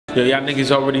Yo, y'all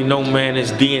niggas already know, man,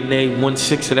 it's DNA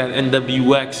 1/6 of that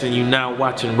NWX, and you now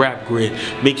watching Rap Grid.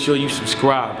 Make sure you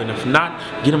subscribe, and if not,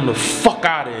 get them the fuck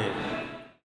out of here.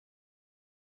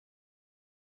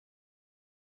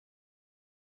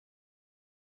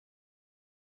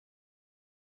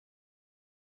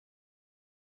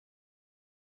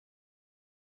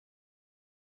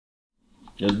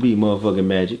 Let's be motherfucking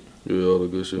Magic. Yeah, all the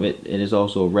good shit. And it's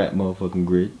also a rap motherfucking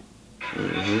grid.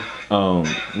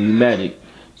 Magic.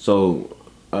 So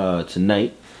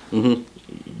tonight,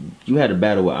 you had a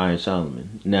battle with Iron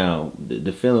Solomon. Now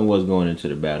the feeling was going into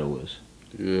the battle was,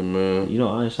 yeah, man. You know,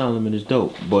 Iron Solomon is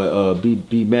dope, but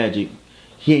B Magic,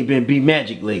 he ain't been B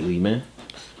Magic lately, man.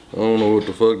 I don't know what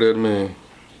the fuck that means.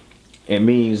 It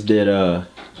means that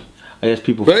I guess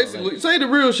people basically say the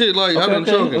real shit. Like I've been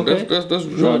choking. Okay. That's what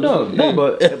you're no,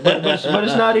 but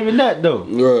it's not even that though.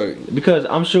 Right. Because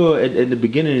I'm sure at the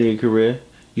beginning of your career,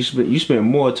 you spent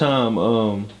more time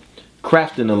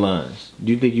crafting the lines.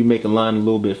 Do you think you make a line a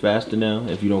little bit faster now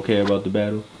if you don't care about the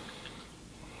battle?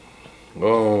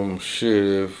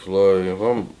 Shit. If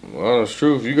I'm honest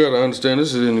truth, you gotta understand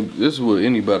this is with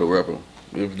any battle rapper.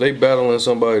 If they battling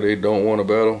somebody they don't want to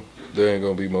battle, they ain't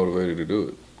gonna be motivated to do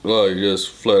it. Like, just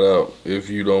flat out, if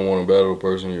you don't want to battle a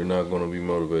person, you're not going to be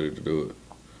motivated to do it.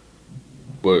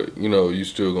 But, you know, you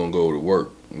still going to go to work.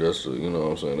 That's, you know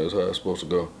what I'm saying, that's how it's supposed to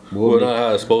go. Well, not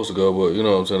how it's supposed to go, but, you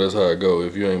know what I'm saying, that's how it go.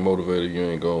 If you ain't motivated, you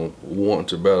ain't going to want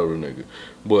to battle the nigga.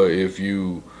 But if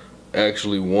you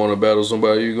actually want to battle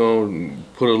somebody, you're going to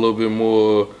put a little bit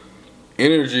more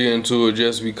energy into it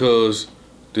just because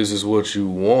this is what you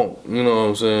want. You know what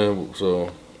I'm saying?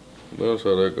 So, that's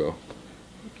how that go.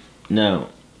 Now,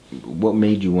 what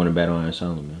made you want to battle Iron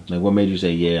Solomon? Like, what made you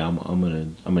say, "Yeah, I'm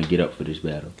gonna get up for this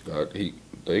battle"?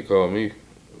 They called me.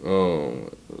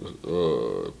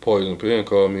 Poison Pen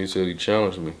called me. Said he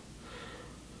challenged me.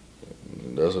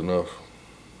 That's enough.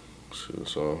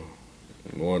 So,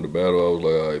 wanted to battle. I was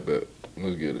like, "Alright, bet,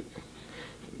 let's get it."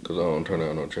 Cause I don't turn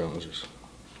out no challenges.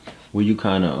 Were you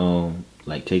kind of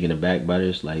like taken aback by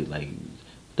this? Like,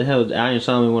 the hell did Iron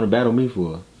Solomon want to battle me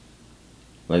for?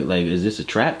 Like, is this a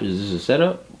trap? Is this a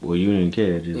setup? Or you didn't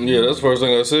care? Yeah, that's the first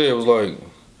thing I said. It was like,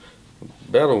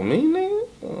 battle me,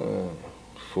 nigga?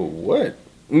 For what?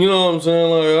 You know what I'm saying?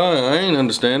 Like, I ain't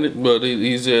understand it. But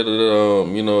he said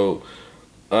that, you know,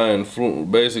 I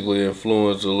basically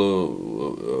influenced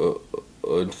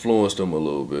him a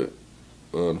little bit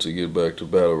to get back to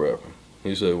battle rapping.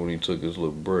 He said when he took his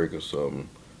little break or something,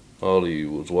 all he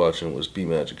was watching was B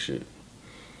Magic shit.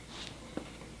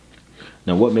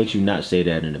 Now, what makes you not say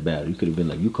that in the battle? You could have been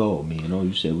like, you called me, and all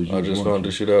you said was you. I just found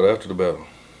this shit out after the battle.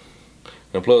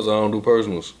 And plus, I don't do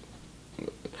personals.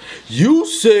 You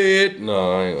said,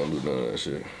 no, I ain't gonna do none of that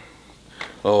shit.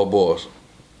 All boss.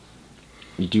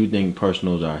 Do you think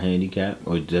personals are a handicap,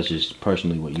 or that's just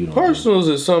personally what you don't Personals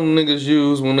is something niggas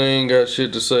use when they ain't got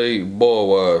shit to say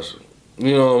ball-wise.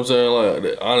 You know what I'm saying? Like,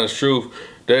 the honest truth,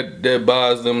 that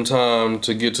buys them time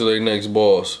to get to their next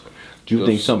boss. Do you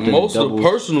think something most of the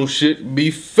personal shit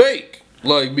be fake,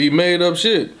 like be made up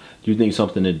shit? Do you think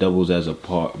something that doubles as a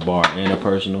bar and a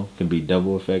personal can be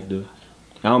double effective?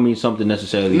 I don't mean something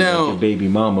necessarily like your baby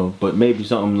mama, but maybe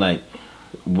something like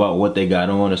about what they got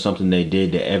on or something they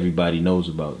did that everybody knows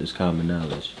about. This common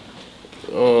knowledge.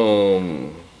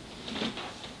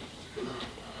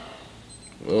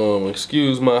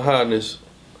 Excuse my hotness.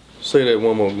 Say that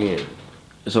one more again.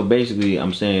 So basically,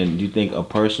 I'm saying, do you think a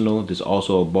personal that's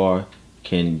also a bar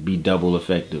can be double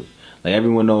effective? Like,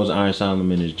 everyone knows Iron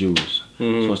Solomon is Jewish. So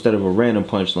instead of a random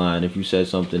punchline, if you said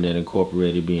something that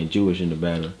incorporated being Jewish in the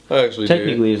battle,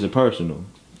 technically it's a personal.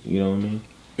 You know what I mean?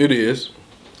 It is.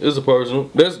 It's a personal.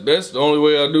 That's the only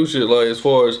way I do shit. Like, as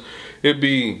far as it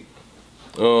be,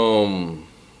 yeah,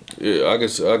 I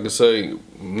could say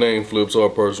name flips are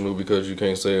personal because you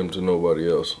can't say them to nobody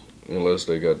else unless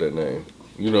they got that name.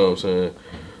 You know what I'm saying?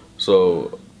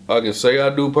 So I can say I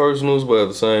do personals, but at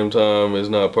the same time, it's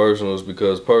not personals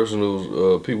because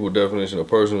personals, people's definition of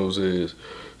personals is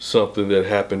something that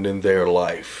happened in their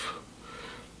life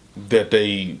that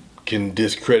they can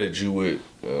discredit you with.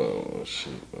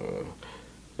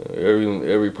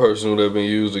 Every personal that been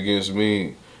used against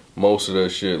me, most of that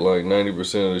shit, like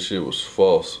 90% of the shit was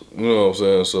false. You know what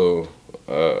I'm saying? So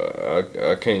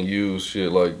I can't use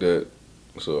shit like that.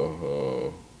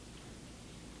 So.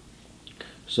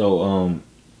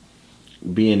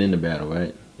 Being in the battle,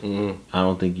 right? I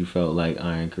don't think you felt like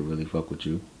Iron could really fuck with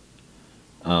you.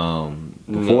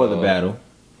 Before the battle,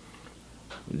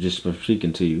 just from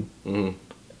speaking to you,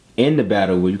 in the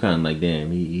battle, where you kind of like, damn,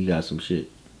 he got some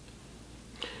shit.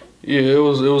 Yeah, it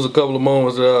was a couple of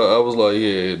moments that I was like,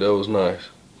 yeah, that was nice.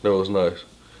 That was nice.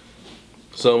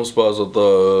 Some spots I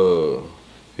thought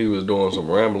he was doing some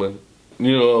rambling.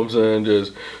 You know what I'm saying?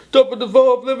 Just top of the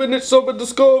ball, living it, so at the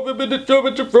score, living it, jump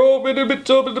at your throw, living it,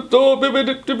 top of the door, living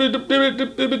it,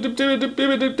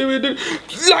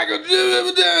 like a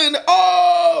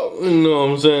oh, you know what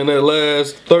I'm saying? That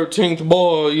last 13th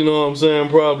ball, you know what I'm saying,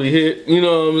 probably hit. You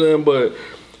know what I'm saying? But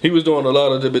he was doing a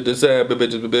lot of the sad, the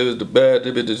bad,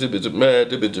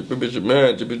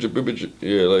 mad,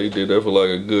 yeah, like he did that for like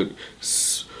a good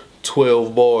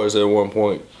 12 bars at one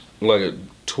point, like a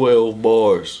 12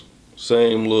 bars.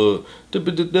 Same little,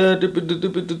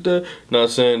 not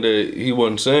saying that he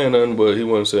wasn't saying nothing, but he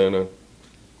wasn't saying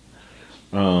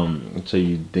nothing. So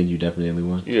you think you definitely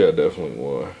won? Yeah, I definitely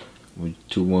won.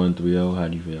 2-1, 3-0. How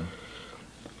do you feel?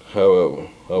 However,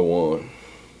 I won.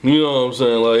 You know what I'm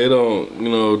saying? Like, it don't, you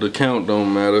know, the count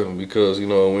don't matter because, you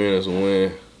know, a win is a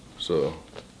win. So.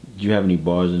 Do you have any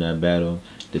bars in that battle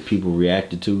that people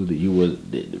reacted to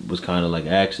that was kind of like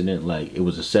an accident? Like, it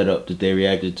was a setup that they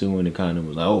reacted to and it kind of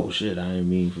was like, oh shit, I didn't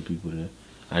mean for people to,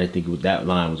 I didn't think that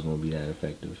line was going to be that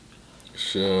effective.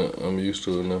 Shit, I'm used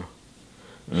to it now.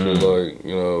 Shit, like,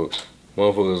 you know,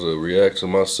 motherfuckers will react to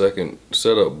my second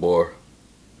setup bar.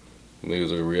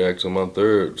 Niggas will react to my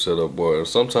third setup bar. And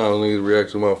sometimes niggas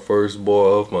react to my first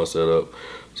bar of my setup.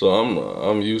 So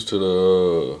I'm used to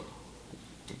the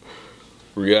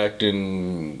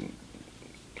reacting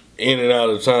in and out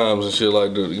of times and shit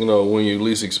like that. You know, when you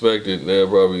least expect it, they'll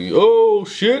probably, oh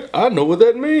shit, I know what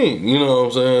that means. You know what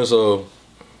I'm saying? So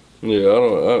yeah,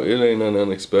 it ain't nothing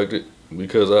unexpected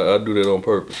because I do that on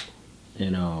purpose.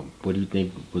 And what do you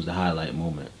think was the highlight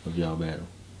moment of y'all battle?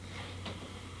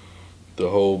 The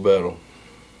whole battle.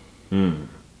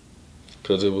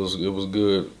 Cause it was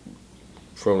good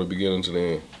from the beginning to the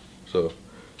end. So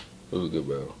it was a good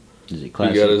battle. Is it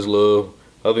classic? He got his love.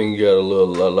 I think he got a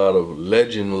lot of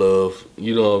legend love.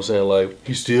 You know what I'm saying? Like,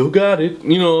 he still got it.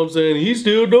 You know what I'm saying? He's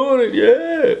still doing it.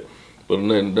 Yeah. But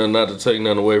not to take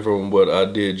nothing away from him, but I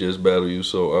did just battle you,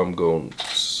 so I'm going to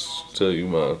tell you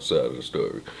my side of the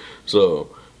story. So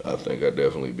I think I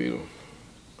definitely beat him.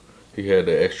 He had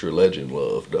the extra legend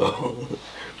love, though.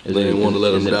 They didn't want to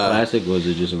let him die. Is it a classic or is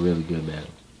it just a really good battle?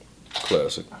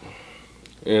 Classic.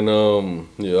 And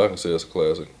yeah, I can say it's a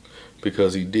classic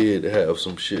because he did have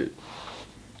some shit.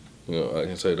 You know, I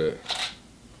can say that.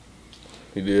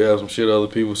 He did have some shit other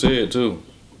people said too,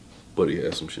 but he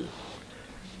had some shit.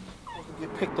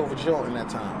 Get picked over Jordan that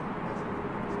time.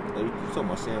 You talking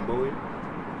about Sam Bowie?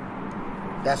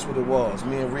 That's what it was.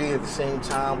 Me and Red at the same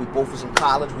time. We both was in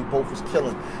college. We both was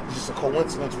killing. It's just a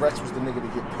coincidence. Rex was the nigga to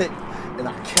get picked, and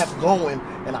I kept going,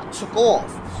 and I took off.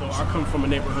 So I come from a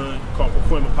neighborhood called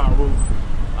Pacoima, Peru.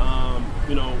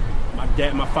 You know,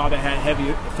 my father had heavy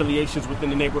affiliations within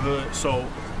the neighborhood, so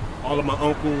all of my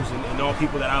uncles and all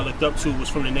people that I looked up to was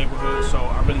from the neighborhood. So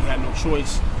I really had no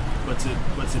choice but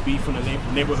to be from the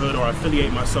neighborhood or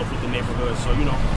affiliate myself with the neighborhood. So, you know,